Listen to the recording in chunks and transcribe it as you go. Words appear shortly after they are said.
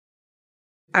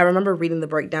I remember reading the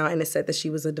breakdown, and it said that she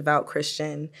was a devout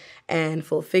Christian and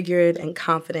full-figured and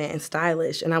confident and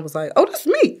stylish. And I was like, oh, that's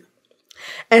me.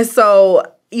 And so,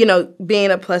 you know, being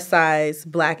a plus-size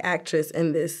Black actress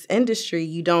in this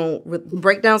industry,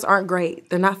 breakdowns aren't great.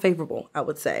 They're not favorable, I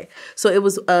would say. So it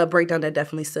was a breakdown that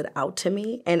definitely stood out to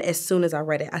me. And as soon as I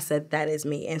read it, I said, that is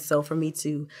me. And so for me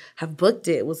to have booked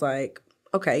it was like,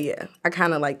 okay, yeah. I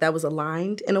kind of like that was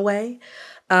aligned in a way.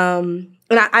 And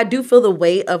I do feel the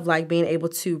weight of like being able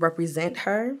to represent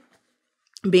her,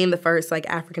 being the first like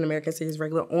African-American series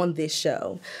regular on this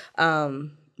show,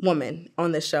 woman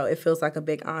on this show. It feels like a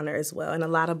big honor as well. And a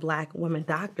lot of Black women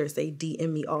doctors, they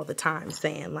DM me all the time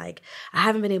saying like, I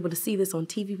haven't been able to see this on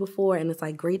TV before. And it's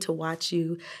like great to watch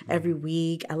you every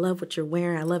week. I love what you're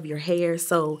wearing. I love your hair.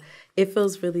 So it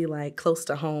feels really like close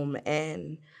to home.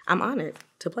 And I'm honored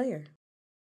to play her.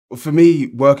 For me,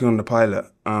 working on the pilot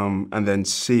and then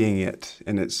seeing it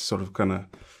in its sort of kind of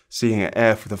seeing it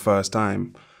air for the first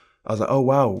time, I was like, oh,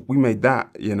 wow, we made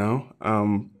that, you know?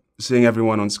 Seeing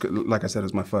everyone on, like I said, it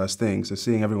was my first thing. So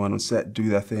seeing everyone on set do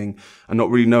their thing and not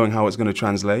really knowing how it's going to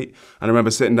translate. And I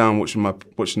remember sitting down watching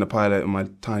the pilot in my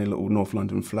tiny little North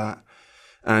London flat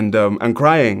and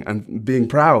crying and being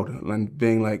proud and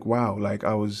being like, wow, like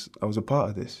I was a part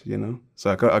of this, you know?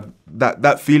 So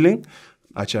that feeling,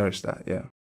 I cherish that, yeah.